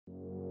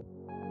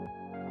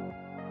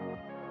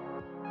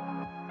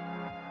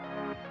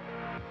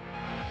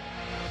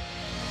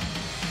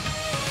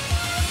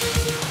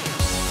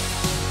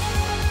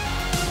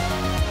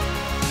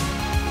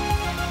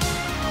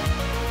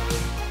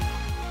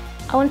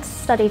I wanted to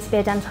study to be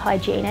a dental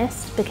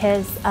hygienist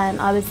because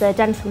I was a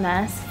dental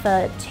nurse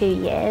for 2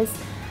 years,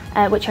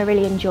 which I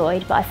really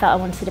enjoyed, but I felt I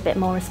wanted a bit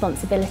more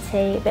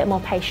responsibility, a bit more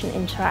patient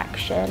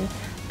interaction,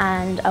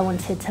 and I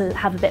wanted to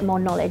have a bit more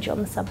knowledge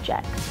on the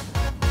subject.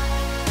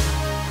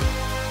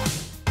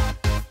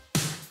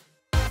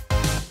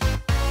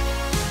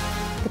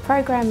 The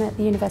programme at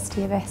the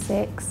University of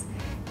Essex,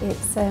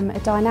 it's a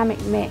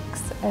dynamic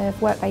mix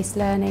of work-based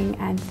learning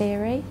and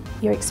theory.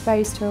 You're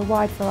exposed to a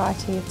wide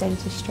variety of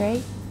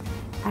dentistry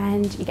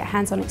and you get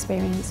hands-on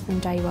experience from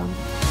day one.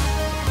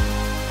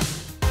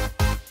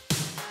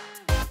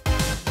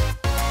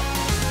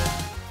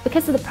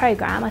 Because of the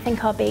programme, I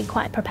think I'll be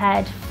quite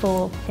prepared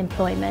for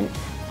employment,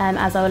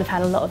 as I will have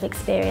had a lot of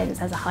experience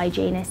as a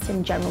hygienist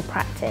in general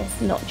practice,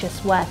 not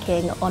just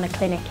working on a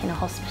clinic in a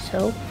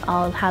hospital.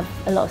 I'll have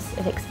a lot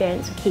of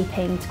experience of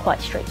keeping to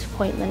quite strict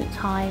appointment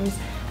times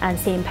and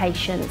seeing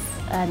patients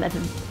of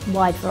a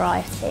wide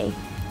variety.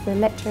 The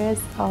lecturers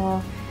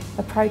are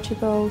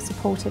approachable,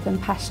 supportive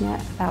and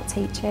passionate about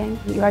teaching.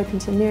 You're open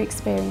to new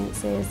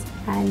experiences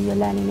and you're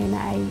learning in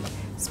a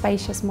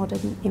spacious,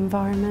 modern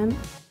environment.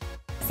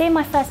 Seeing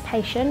my first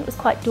patient was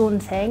quite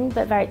daunting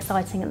but very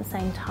exciting at the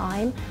same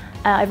time.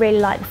 I really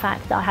liked the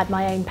fact that I had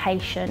my own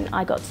patient.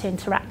 I got to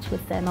interact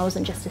with them. I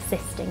wasn't just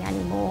assisting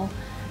anymore,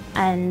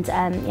 and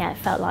yeah, it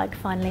felt like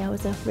finally I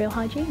was a real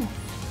hygienist.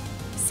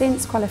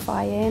 Since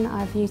qualifying,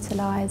 I've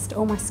utilised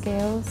all my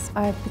skills.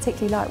 I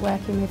particularly like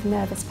working with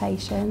nervous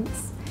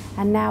patients,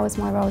 and now as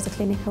my role as a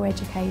clinical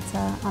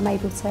educator, I'm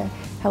able to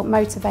help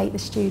motivate the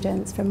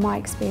students from my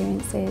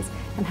experiences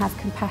and have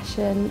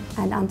compassion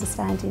and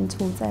understanding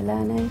towards their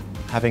learning.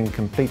 Having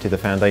completed a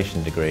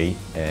foundation degree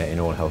in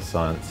oral health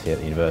science here at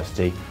the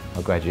university,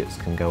 our graduates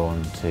can go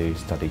on to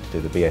study to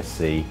do the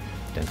BSc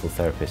Dental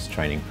Therapist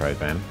training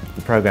programme.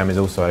 The programme is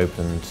also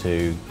open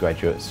to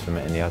graduates from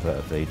any other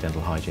of the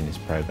dental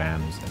hygienist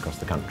programmes across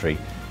the country,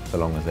 so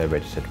long as they're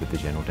registered with the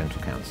General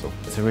Dental Council.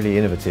 It's a really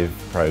innovative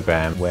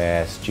programme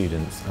where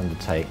students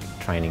undertake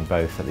training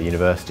both at the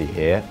university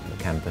here,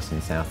 the campus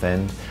in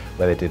Southend,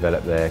 where they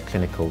develop their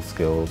clinical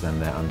skills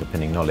and their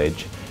underpinning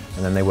knowledge,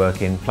 and then they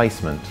work in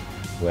placement,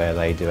 where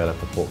they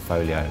develop a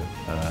portfolio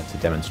to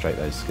demonstrate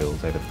those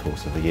skills over the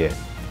course of the year.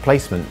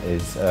 Placement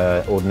is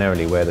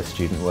ordinarily where the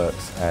student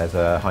works as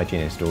a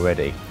hygienist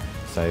already,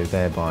 so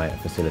thereby it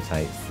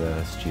facilitates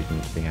the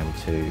student being able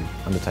to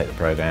undertake the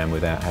programme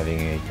without having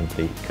a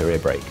complete career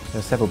break. There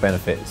are several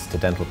benefits to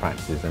dental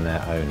practices and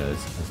their owners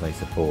as they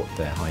support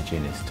their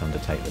hygienists to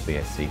undertake the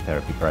BSc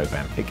therapy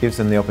programme. It gives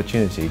them the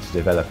opportunity to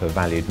develop a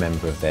valued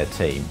member of their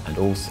team, and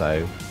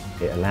also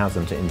it allows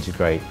them to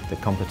integrate the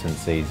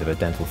competencies of a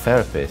dental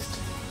therapist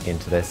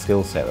into their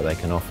skill set that they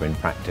can offer in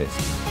practice.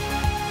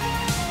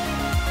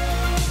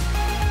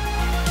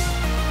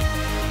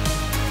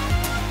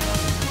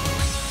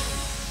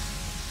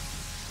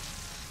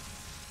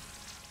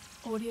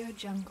 Audio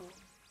Jungle.